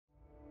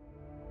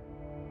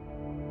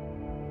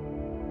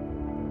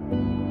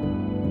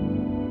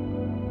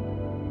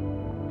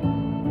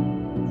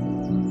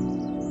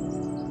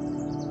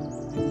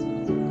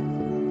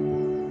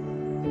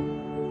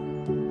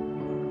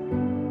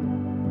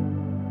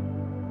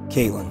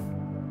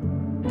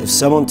Caitlin, if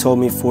someone told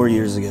me 4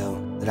 years ago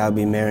that I would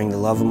be marrying the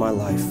love of my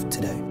life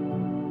today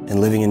and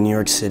living in New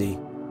York City,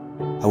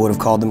 I would have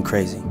called them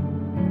crazy.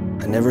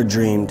 I never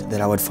dreamed that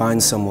I would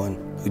find someone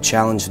who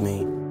challenged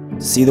me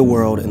to see the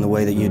world in the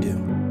way that you do.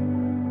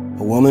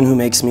 A woman who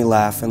makes me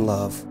laugh and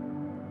love.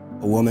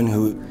 A woman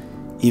who,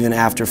 even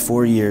after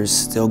 4 years,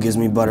 still gives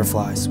me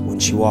butterflies when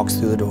she walks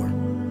through the door.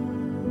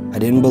 I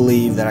didn't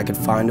believe that I could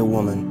find a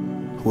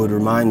woman who would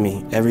remind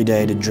me every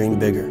day to dream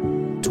bigger,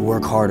 to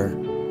work harder,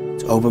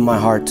 to open my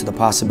heart to the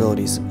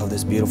possibilities of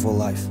this beautiful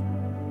life.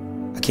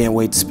 I can't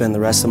wait to spend the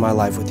rest of my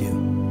life with you.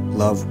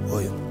 Love,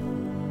 William.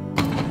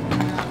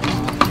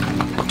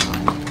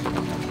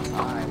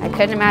 I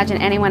couldn't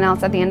imagine anyone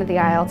else at the end of the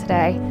aisle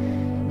today.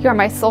 You are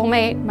my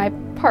soulmate, my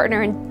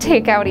partner in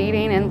takeout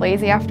eating and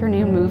lazy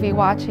afternoon movie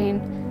watching,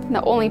 and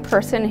the only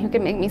person who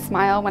can make me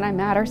smile when I'm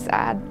mad or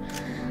sad.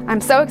 I'm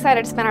so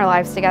excited to spend our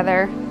lives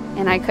together,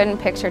 and I couldn't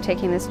picture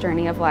taking this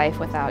journey of life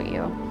without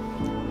you.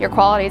 Your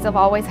qualities of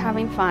always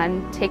having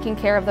fun, taking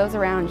care of those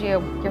around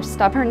you, your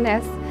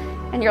stubbornness,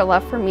 and your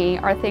love for me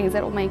are things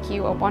that will make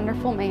you a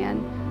wonderful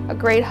man, a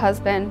great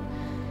husband,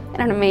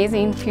 and an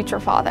amazing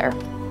future father.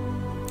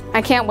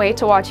 I can't wait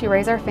to watch you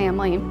raise our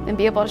family and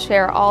be able to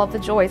share all of the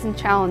joys and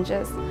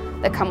challenges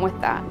that come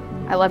with that.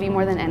 I love you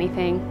more than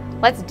anything.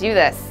 Let's do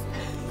this.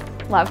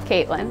 Love,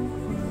 Caitlin.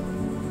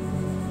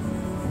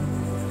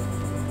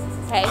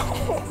 Hey.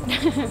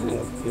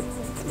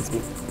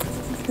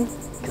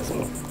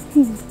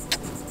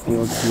 You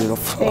look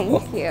beautiful.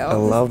 Thank you. I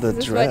love the Is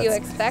this dress. what you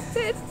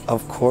expected?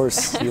 Of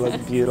course, you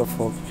look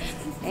beautiful.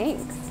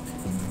 Thanks.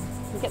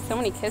 We get so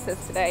many kisses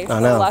today. I So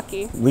know.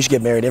 lucky. We should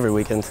get married every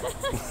weekend.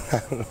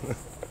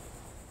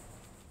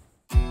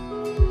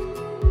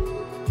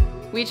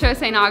 We chose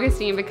St.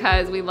 Augustine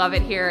because we love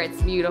it here.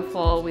 It's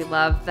beautiful. We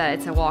love that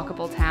it's a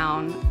walkable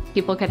town.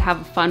 People could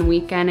have a fun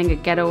weekend and a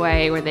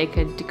getaway where they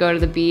could go to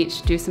the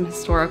beach, do some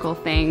historical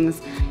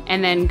things,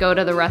 and then go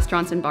to the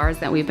restaurants and bars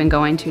that we've been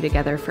going to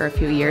together for a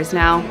few years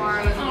now.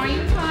 Are you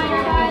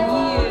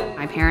tired?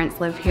 My parents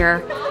live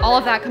here. All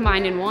of that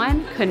combined in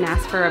one, couldn't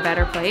ask for a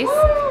better place.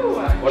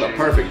 What a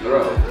perfect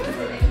throw.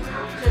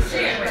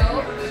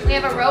 We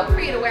have a rope for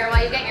you to wear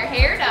while you get your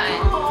hair done.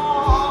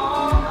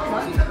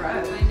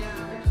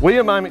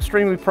 William, I'm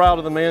extremely proud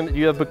of the man that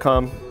you have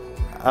become.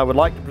 I would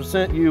like to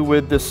present you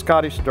with this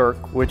Scottish dirk,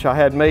 which I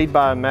had made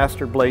by a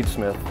master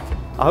bladesmith.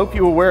 I hope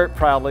you will wear it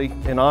proudly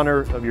in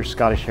honor of your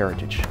Scottish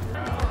heritage.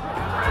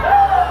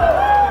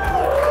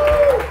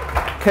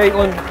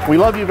 Caitlin, we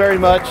love you very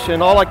much,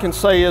 and all I can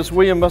say is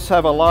William must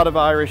have a lot of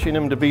Irish in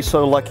him to be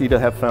so lucky to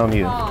have found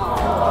you.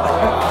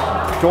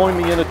 Join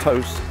me in a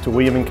toast to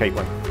William and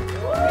Caitlin.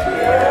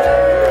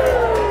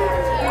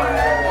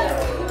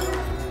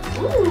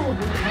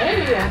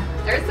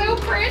 They're so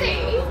pretty.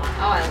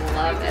 Oh, I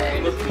love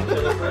it.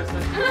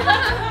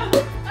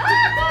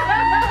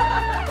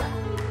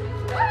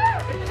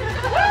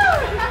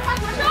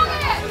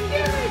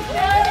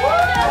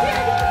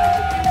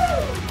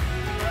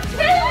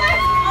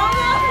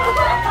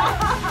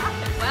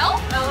 Well,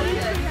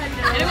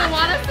 anyone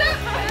want a sip?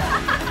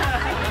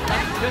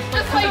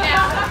 Just lay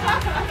down.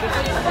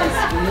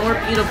 She's more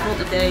beautiful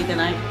today than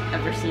I've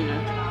ever seen her.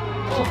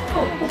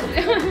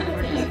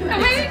 Don't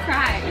make me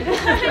cry.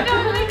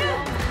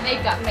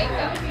 Makeup.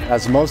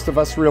 As most of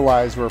us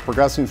realize, we're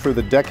progressing through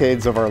the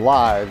decades of our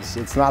lives.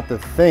 It's not the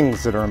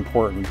things that are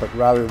important, but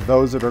rather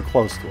those that are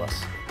close to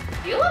us.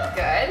 You look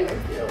good.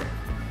 Thank you.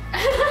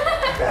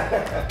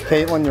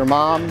 Caitlin, your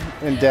mom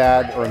and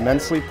dad are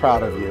immensely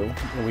proud of you,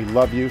 and we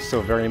love you so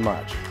very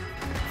much.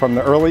 From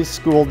the early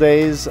school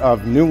days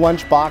of new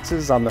lunch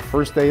boxes on the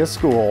first day of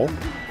school,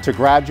 to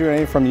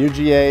graduating from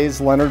UGA's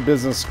Leonard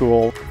Business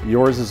School,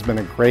 yours has been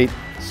a great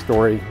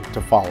story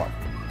to follow.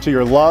 To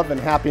your love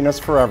and happiness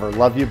forever.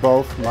 Love you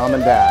both, Mom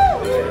and Dad.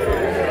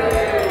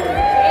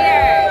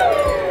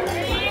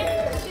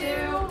 3,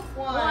 2,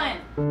 1.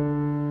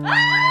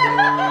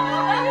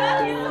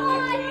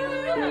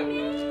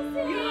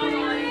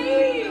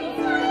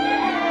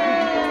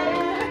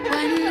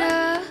 One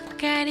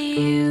look at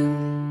you,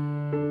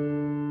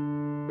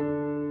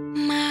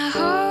 my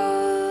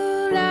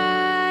whole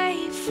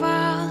life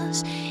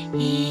falls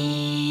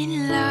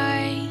in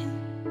line.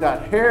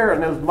 That hair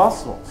and those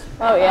muscles.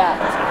 Oh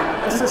yeah.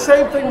 It's the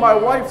same thing my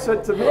wife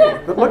said to me,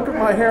 but look at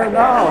my hair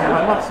now and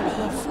my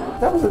muscles.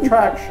 That was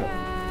attraction.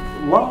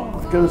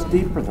 Love goes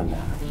deeper than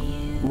that.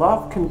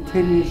 Love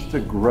continues to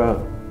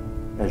grow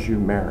as you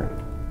marry.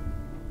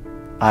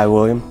 I,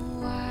 William,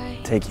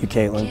 take you,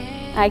 Caitlin,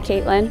 I,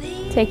 Caitlin,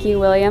 take you,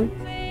 William,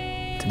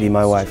 to be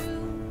my wife,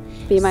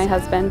 be my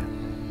husband,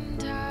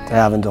 to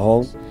have and to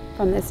hold,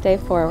 from this day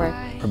forward,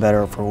 for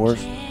better or for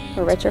worse,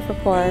 for richer, for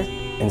poorer,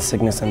 in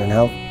sickness and in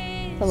health,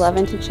 to love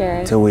and to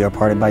cherish. till we are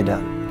parted by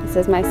death. This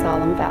is my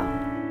solemn vow.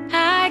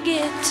 I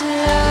get to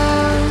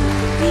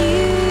love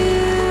you.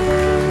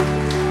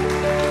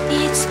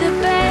 It's the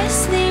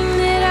best thing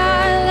that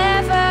I'll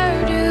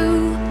ever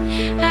do.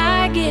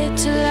 I get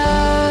to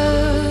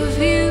love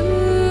you.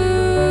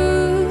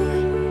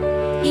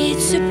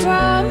 It's a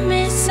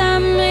promise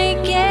I'm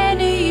making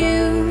to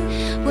you.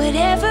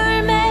 Whatever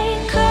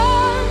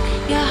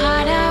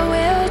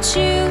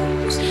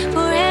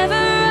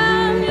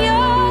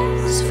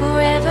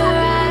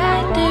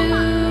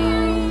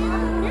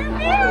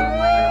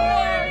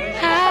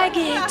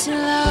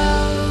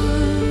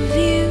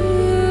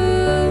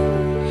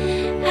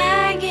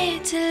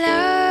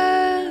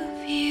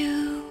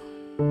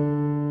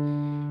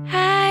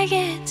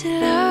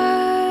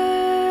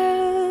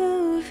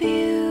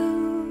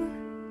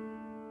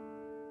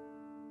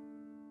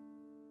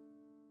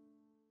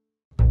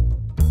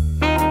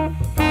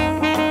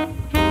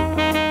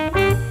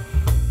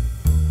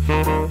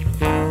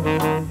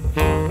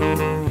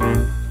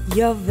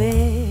You're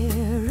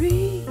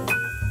very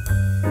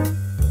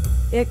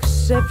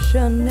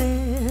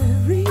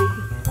exceptionary.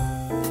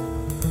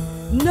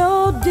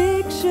 No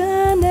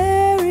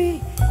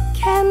dictionary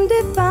can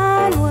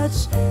define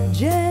what's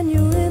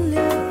genuinely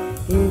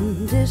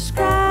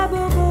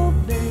indescribable,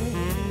 babe.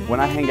 When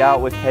I hang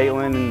out with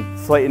Caitlin and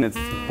Slayton, it's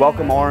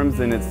welcome arms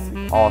and it's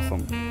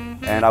awesome.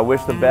 And I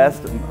wish the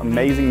best,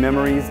 amazing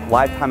memories,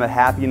 lifetime of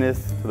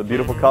happiness to the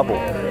beautiful couple.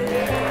 To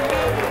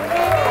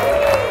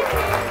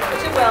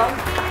Will,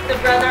 the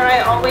brother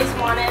I always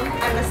wanted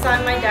and the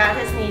son my dad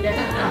has needed.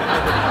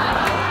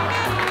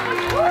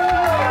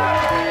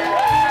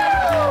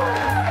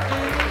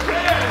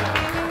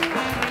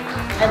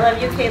 I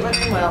love you, Caitlin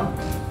and Will,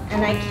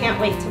 and I can't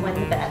wait to win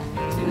the bet.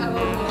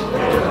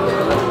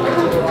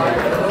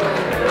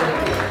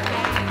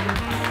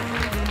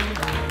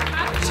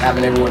 Just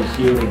having everyone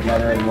here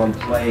together in one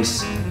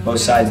place, both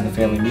sides of the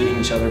family meeting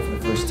each other for the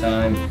first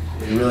time,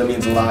 it really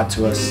means a lot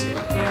to us.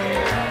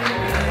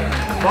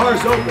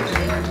 Bar's open.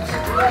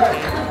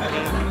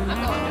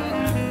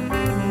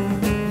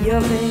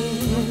 You're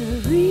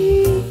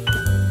very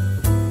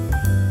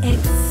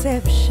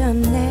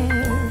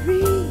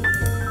exceptionary.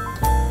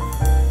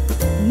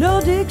 No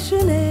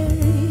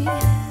dictionary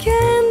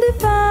can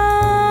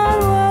define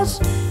what's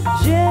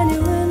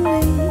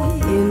genuinely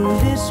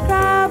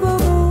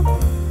indescribable.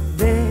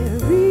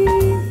 Very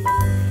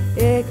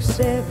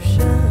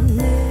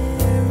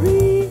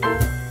exceptionary.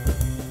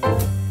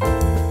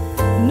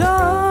 No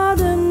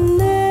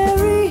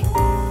ordinary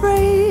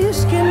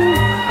phrase can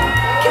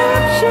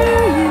capture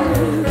you.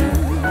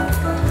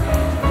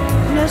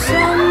 Now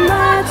some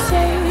might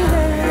say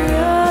that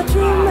you're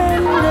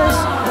tremendous.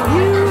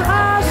 You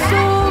are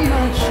so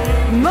much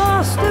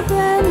more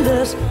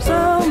stupendous, so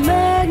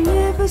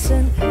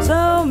magnificent, so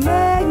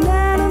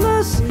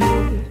magnanimous.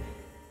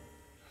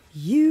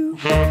 You.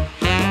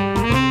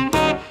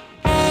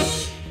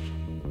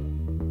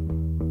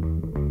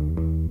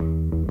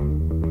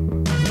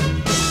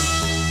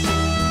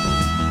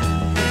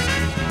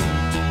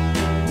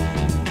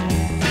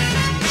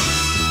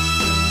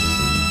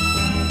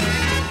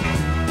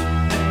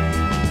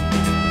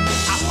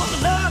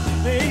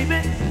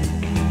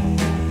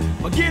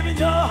 Giving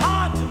your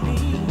heart to me.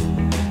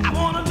 I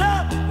wanna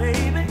love you,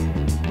 baby,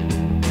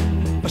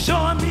 for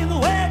showing me the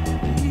way to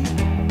be.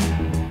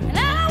 And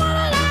I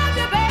wanna love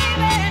you,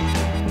 baby,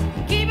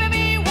 keeping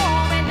me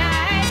warm at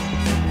night.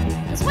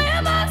 'Cause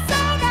when my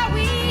soul got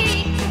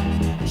weak,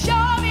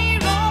 show me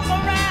wrong for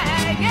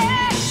right,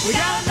 yeah. We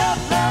got enough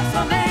love,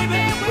 so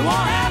maybe we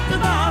won't have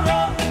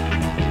tomorrow.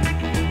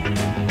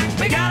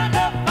 We got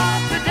enough for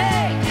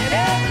today and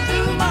every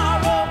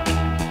tomorrow.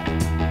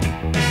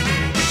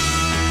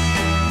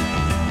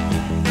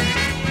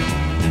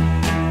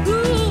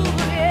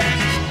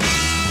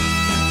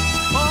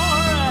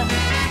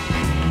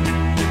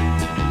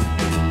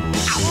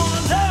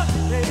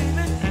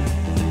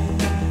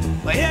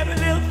 For every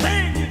little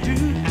thing you do,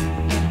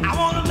 I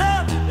wanna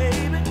love you,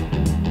 baby,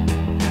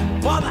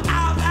 for the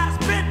hours I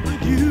spent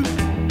with you.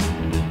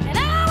 And I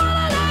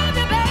wanna love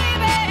you,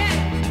 baby,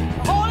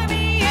 for holding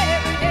me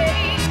every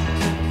day.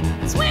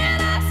 'Cause when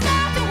I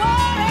start to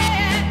worry,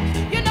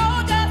 you know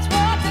just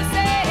what to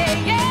say,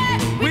 yeah.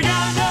 We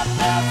got enough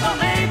love, so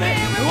maybe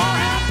we won't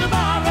have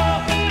tomorrow.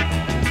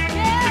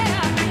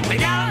 Yeah. We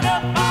got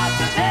enough for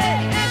today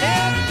and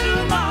every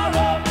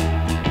tomorrow.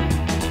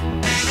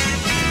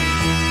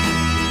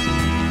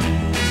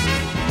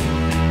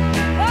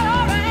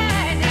 All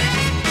right.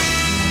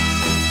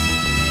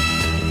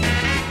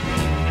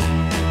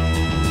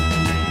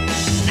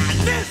 Now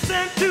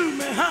listen to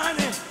me,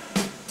 honey,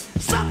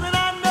 something I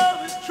know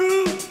is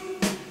true.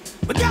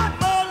 We got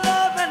more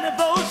love and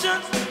devotion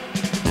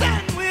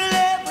than we'll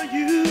ever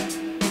use.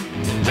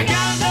 We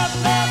got enough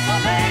love, so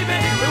maybe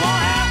we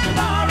won't have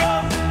tomorrow.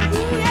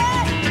 Ooh,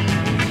 yeah.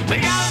 We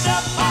got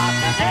enough for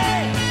today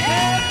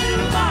and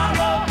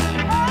tomorrow.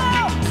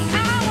 Oh, I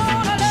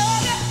wanna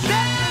love you.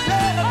 Let me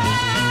love Oh, you.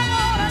 I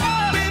wanna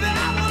love you. Baby, I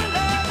wanna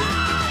love you.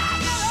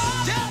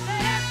 Just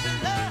let me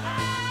love you.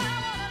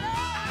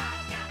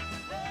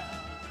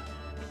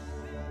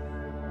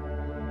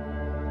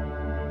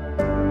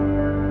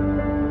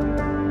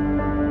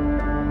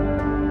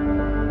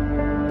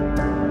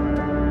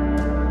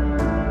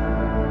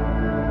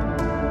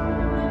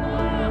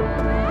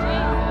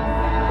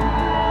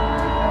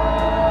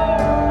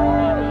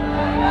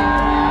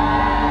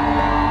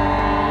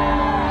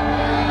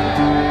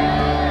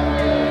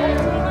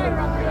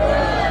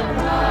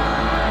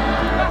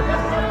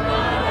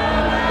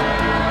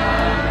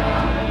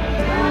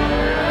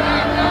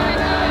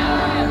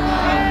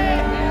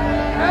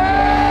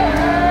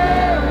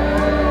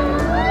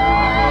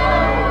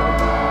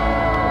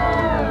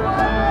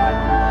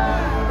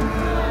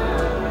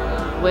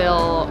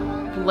 Will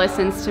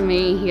listens to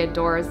me, he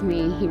adores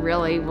me, he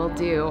really will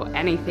do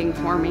anything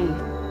for me.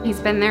 He's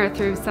been there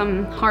through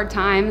some hard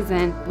times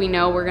and we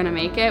know we're gonna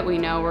make it, we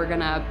know we're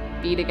gonna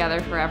be together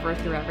forever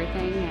through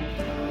everything,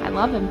 and I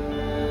love him.